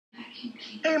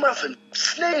Hey Muffin,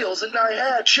 Snails and I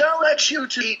had challenged you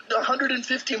to eat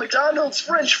 150 McDonald's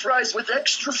French fries with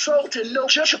extra salt and no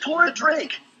ketchup or a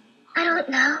drink. I don't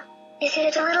know. Is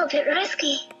it a little bit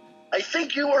risky? I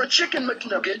think you are a chicken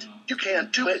McNugget. You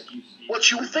can't do it. What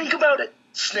you think about it,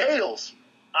 Snails?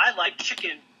 I like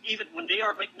chicken, even when they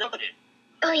are McNuggeted.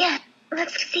 Oh yeah,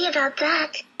 let's see about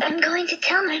that. I'm going to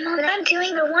tell my mom that I'm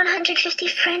doing the 150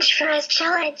 French fries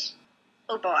challenge.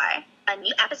 Oh boy, a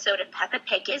new episode of Peppa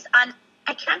Pig is on.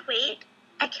 I can't wait.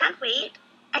 I can't wait.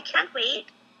 I can't wait.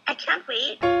 I can't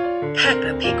wait.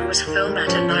 Peppa Pig was filmed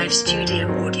at a live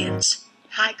studio audience.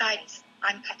 Hi guys,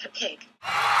 I'm Peppa Pig.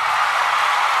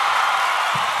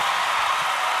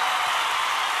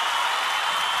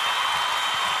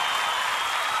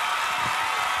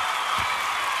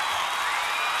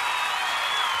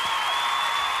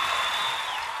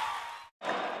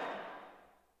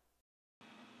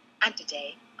 And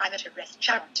today, I'm at a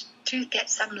restaurant to get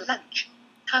some lunch.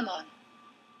 Come on.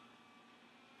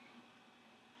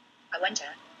 I wonder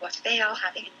what they are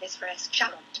having in this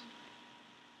restaurant.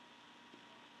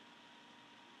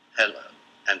 Hello,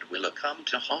 and welcome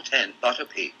to Hot and Butter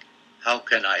Pig. How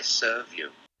can I serve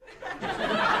you?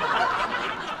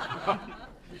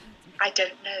 I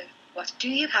don't know. What do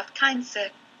you have, kind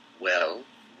sir? Well,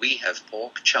 we have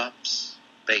pork chops,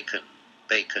 bacon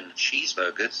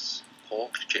cheeseburgers,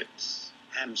 pork chips,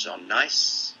 hams on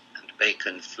ice, and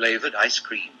bacon-flavored ice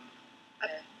cream.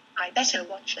 I better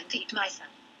watch and eat my son.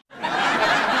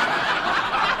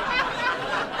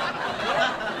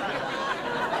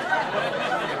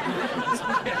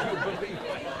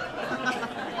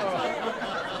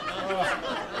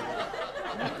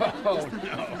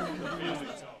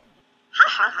 Ha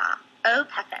ha ha. Oh,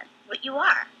 Peppa, what you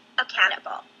are? A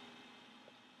cannibal.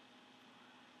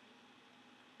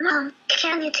 Mom,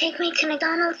 can you take me to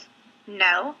McDonald's?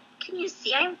 No. Can you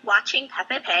see I'm watching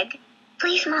Peppa Pig?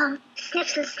 Please, Mom.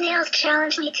 Snips and Snails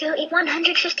challenged me to eat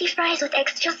 150 fries with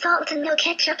extra salt and no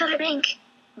ketchup or a drink.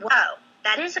 Whoa,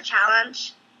 that is a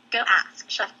challenge. Go ask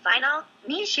Chef Final.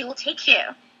 Me, she will take you.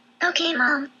 Okay,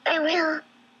 Mom, I will.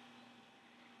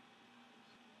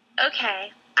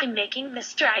 Okay, I'm making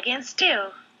this dragon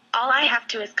stew. All I have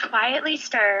to is quietly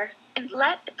stir and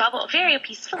let it bubble very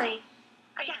peacefully.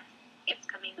 Oh yeah, it's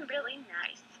coming really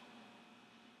nice.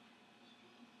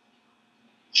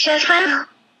 Chef Final.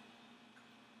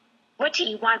 What do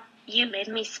you want? You made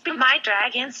me spill my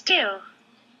dragon stew.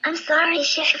 I'm sorry,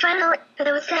 Chef Final, but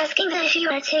I was asking that if you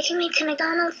are taking me to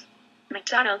McDonald's.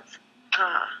 McDonald's?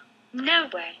 No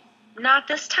way. Not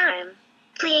this time.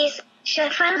 Please,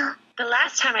 Chef Final. The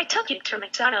last time I took you to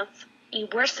McDonald's, you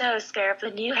were so scared of the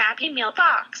new Happy Meal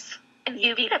box, and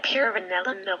you beat a pure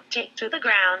vanilla milkshake to the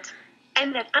ground.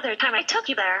 And that other time I took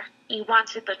you there, you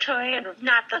wanted the toy and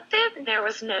not the food, and there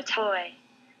was no toy.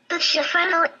 But Chef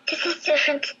Final, this is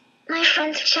different. My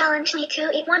friends challenged me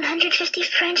to eat 150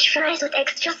 French fries with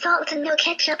extra salt and no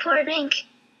ketchup or a drink.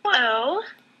 Whoa,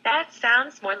 that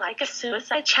sounds more like a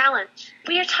suicide challenge.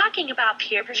 We are talking about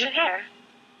peer pressure here.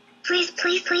 Please,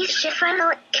 please, please, Chef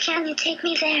Final, can you take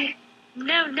me there?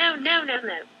 No.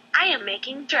 I am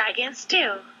making dragon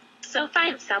stew. So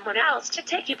find someone else to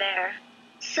take you there.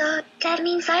 So, that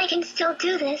means I can still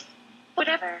do this?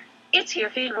 Whatever. It's your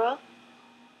funeral.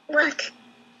 What?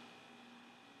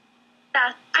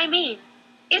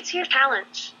 It's your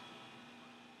challenge.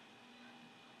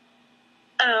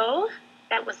 Oh,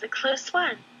 that was a close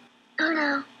one. Oh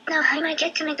no. Now how do I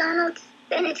get to McDonald's?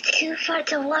 Then it's too far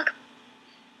to walk.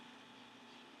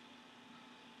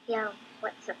 Yo,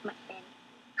 what's up, Muffin?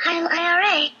 Hi,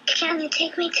 IRA. Can you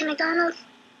take me to McDonald's?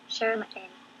 Sure, Muffin.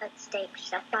 Let's take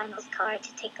Chef Final's car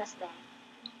to take us there.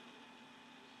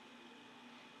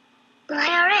 Well,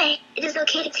 IRA, it is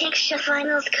okay to take Chef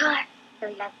Final's car. So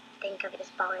you have to think of it as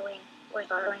borrowing. We're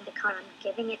borrowing the car and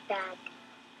giving it back.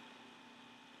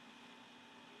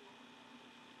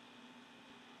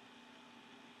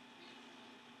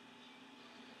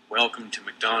 Welcome to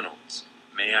McDonald's.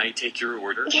 May I take your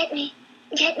order? Get me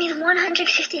the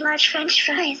 150 large French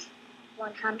fries.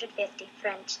 150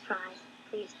 French fries,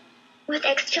 please. With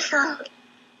extra salt.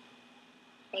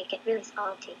 Make it really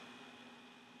salty.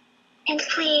 And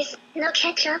please, no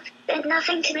ketchup and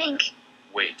nothing to drink.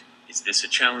 Wait, is this a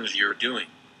challenge you're doing?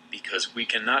 Because we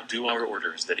cannot do our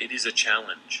orders that it is a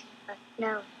challenge.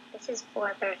 No, this is for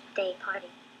a birthday party.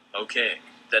 Okay,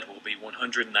 that will be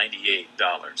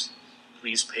 $198.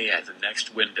 Please pay at the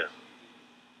next window.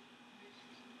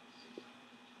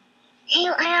 Hey,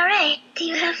 IRA, do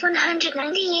you have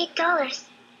 $198?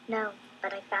 No,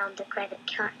 but I found the credit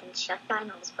card in Chef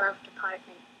Final's glove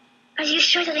department. Are you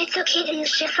sure that it's okay to use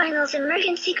Chef Final's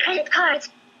emergency credit cards?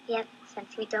 Yep,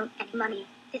 since we don't have any money,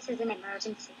 this is an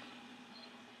emergency.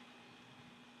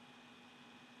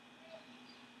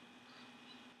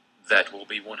 That will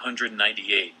be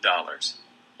 $198.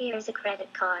 Here's a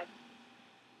credit card.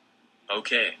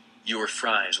 Okay, your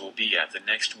fries will be at the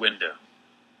next window.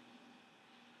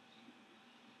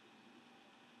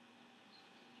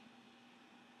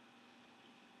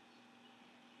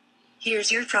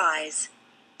 Here's your fries.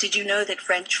 Did you know that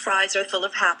French fries are full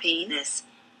of happiness?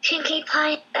 Pinkie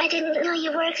Pie, I didn't know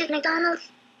you worked at McDonald's.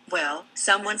 Well,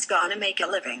 someone's gonna make a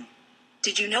living.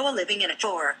 Did you know a living in it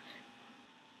for?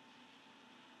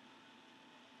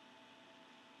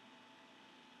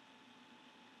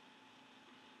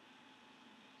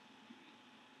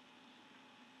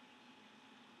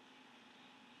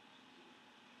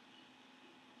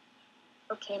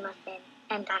 Okay, Muffin.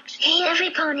 And action. Hey,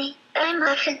 every pony. I'm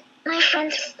Muffin. My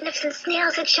friends Snips and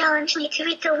Snails had challenged me to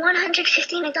eat the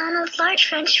 150 McDonald's large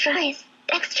French fries,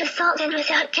 extra salt and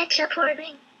without ketchup or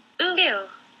ring. Ooh,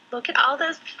 look at all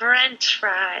those French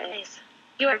fries.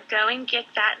 You are going to get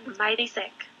that mighty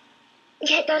sick.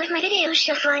 Get out of my video,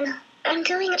 Chef Lionel. I'm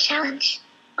doing a challenge.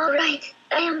 Alright,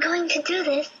 I am going to do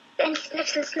this. And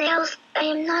Snips and Snails, I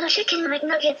am not a chicken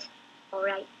McNugget.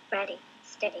 Alright, ready,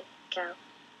 steady, go.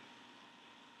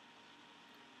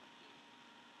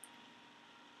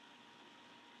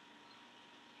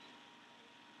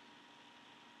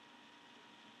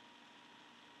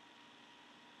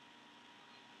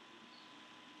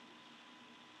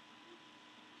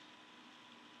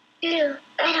 Ew,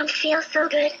 I don't feel so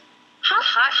good. Ha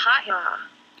ha ha ha.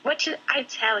 What did I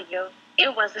tell you?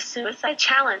 It was a suicide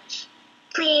challenge.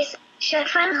 Please,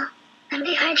 Chef Lionel, I'm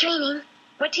dehydrating.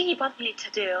 What do you want me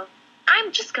to do?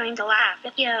 I'm just going to laugh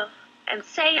at you and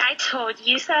say I told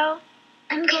you so.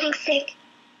 I'm getting sick.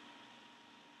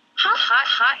 Ha ha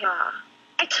ha ha.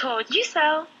 I told you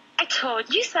so. I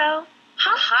told you so. Ha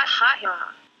ha ha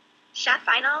ha. Chef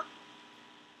Final?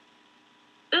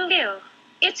 Ooh,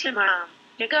 it's your mom.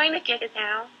 You're going to get it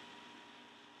now.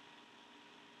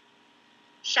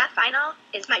 Chef Final,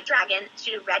 is my dragon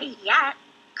stew ready yet?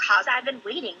 'Cause I've been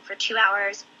waiting for 2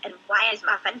 hours, and why is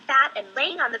Muffin fat and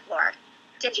laying on the floor?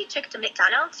 Did you take to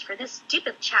McDonald's for this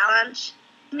stupid challenge?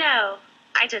 No,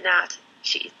 I did not.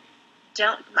 She.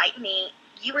 Don't bite me.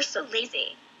 You were so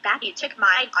lazy that you took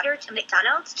my daughter to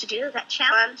McDonald's to do that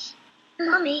challenge.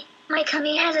 Mommy, my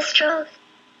tummy has a stroke.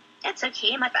 It's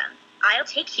okay, Muffin. I'll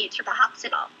take you to the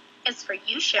hospital. As for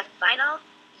you, Chef Final,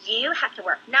 you have to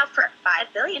work now for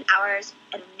 5 billion hours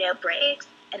and no breaks,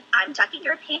 and I'm tucking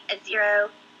your pay at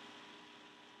 0.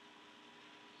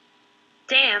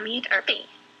 Damn you, Derpy.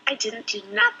 I didn't do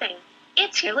nothing.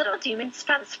 It's your little demon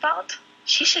son's fault.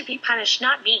 She should be punished,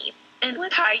 not me. And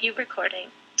what are you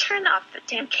recording? Turn off the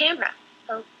damn camera.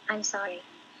 Oh, I'm sorry.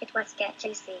 It was get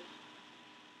juicy.